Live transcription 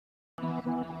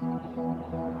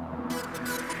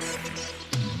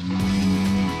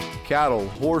Cattle,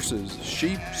 horses,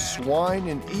 sheep, swine,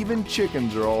 and even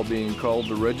chickens are all being called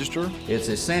to register. It's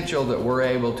essential that we're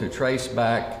able to trace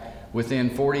back within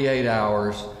 48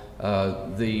 hours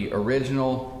the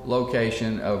original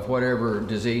location of whatever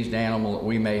diseased animal that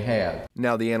we may have.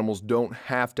 Now, the animals don't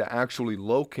have to actually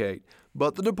locate,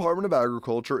 but the Department of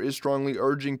Agriculture is strongly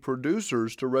urging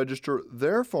producers to register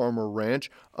their farm or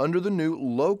ranch under the new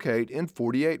Locate in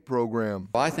 48 program.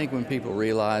 I think when people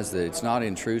realize that it's not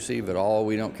intrusive at all,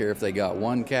 we don't care if they got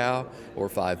 1 cow or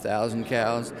 5,000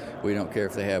 cows, we don't care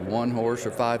if they have 1 horse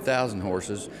or 5,000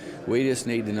 horses, we just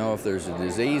need to know if there's a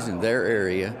disease in their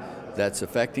area that's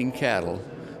affecting cattle.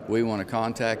 We want to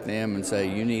contact them and say,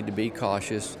 you need to be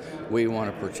cautious. We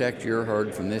want to protect your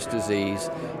herd from this disease,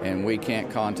 and we can't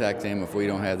contact them if we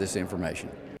don't have this information.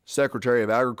 Secretary of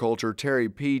Agriculture Terry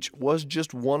Peach was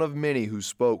just one of many who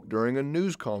spoke during a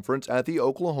news conference at the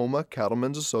Oklahoma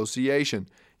Cattlemen's Association,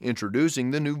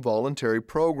 introducing the new voluntary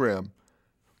program.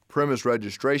 Premise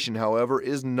registration, however,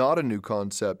 is not a new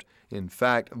concept. In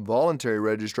fact, voluntary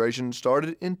registration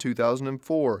started in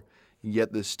 2004.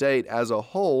 Yet the state as a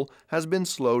whole has been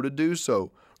slow to do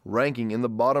so, ranking in the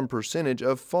bottom percentage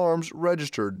of farms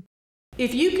registered.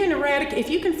 If you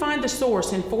can find the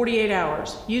source in 48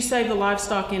 hours, you save the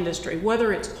livestock industry,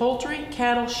 whether it's poultry,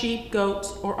 cattle, sheep,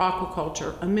 goats, or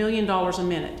aquaculture, $1 million a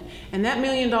minute. And that $1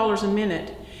 million a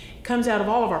minute comes out of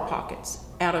all of our pockets,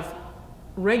 out of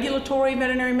regulatory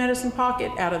veterinary medicine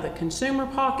pocket, out of the consumer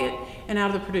pocket, and out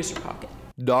of the producer pocket.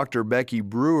 Dr. Becky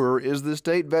Brewer is the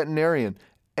state veterinarian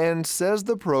and says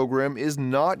the program is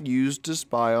not used to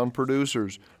spy on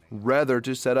producers, rather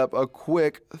to set up a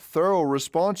quick, thorough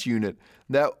response unit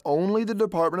that only the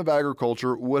Department of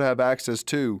Agriculture would have access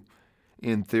to.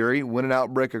 In theory, when an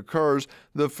outbreak occurs,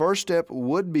 the first step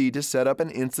would be to set up an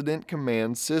incident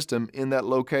command system in that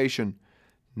location.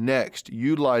 Next,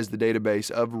 utilize the database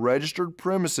of registered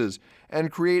premises and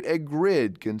create a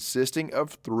grid consisting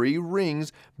of 3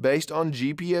 rings based on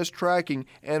GPS tracking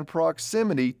and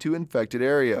proximity to infected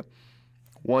area.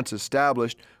 Once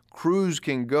established, crews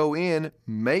can go in,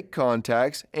 make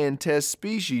contacts, and test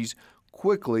species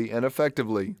quickly and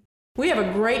effectively. We have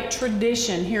a great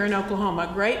tradition here in Oklahoma,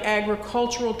 a great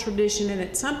agricultural tradition, and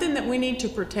it's something that we need to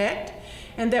protect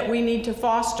and that we need to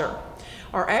foster.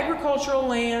 Our agricultural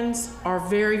lands are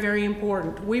very, very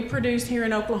important. We produce here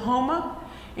in Oklahoma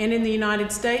and in the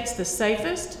United States the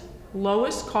safest,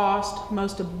 lowest cost,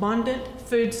 most abundant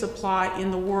food supply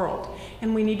in the world,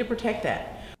 and we need to protect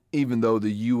that. Even though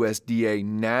the USDA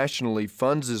nationally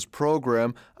funds this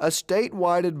program, a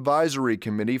statewide advisory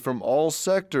committee from all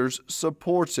sectors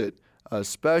supports it,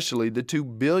 especially the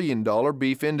 $2 billion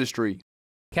beef industry.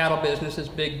 Cattle business is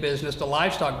big business. The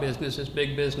livestock business is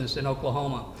big business in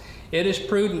Oklahoma. It is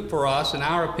prudent for us, in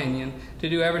our opinion, to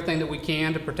do everything that we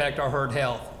can to protect our herd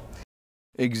health.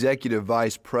 Executive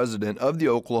Vice President of the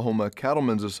Oklahoma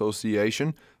Cattlemen's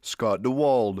Association, Scott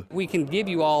DeWald. We can give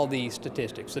you all these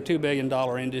statistics, the $2 billion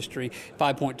industry,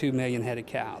 5.2 million head of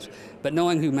cows. But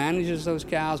knowing who manages those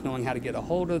cows, knowing how to get a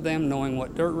hold of them, knowing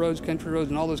what dirt roads, country roads,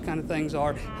 and all those kind of things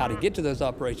are, how to get to those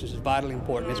operations is vitally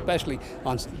important, especially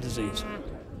on disease.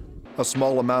 A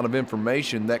small amount of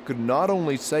information that could not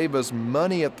only save us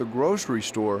money at the grocery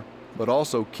store, but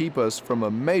also keep us from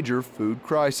a major food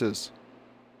crisis.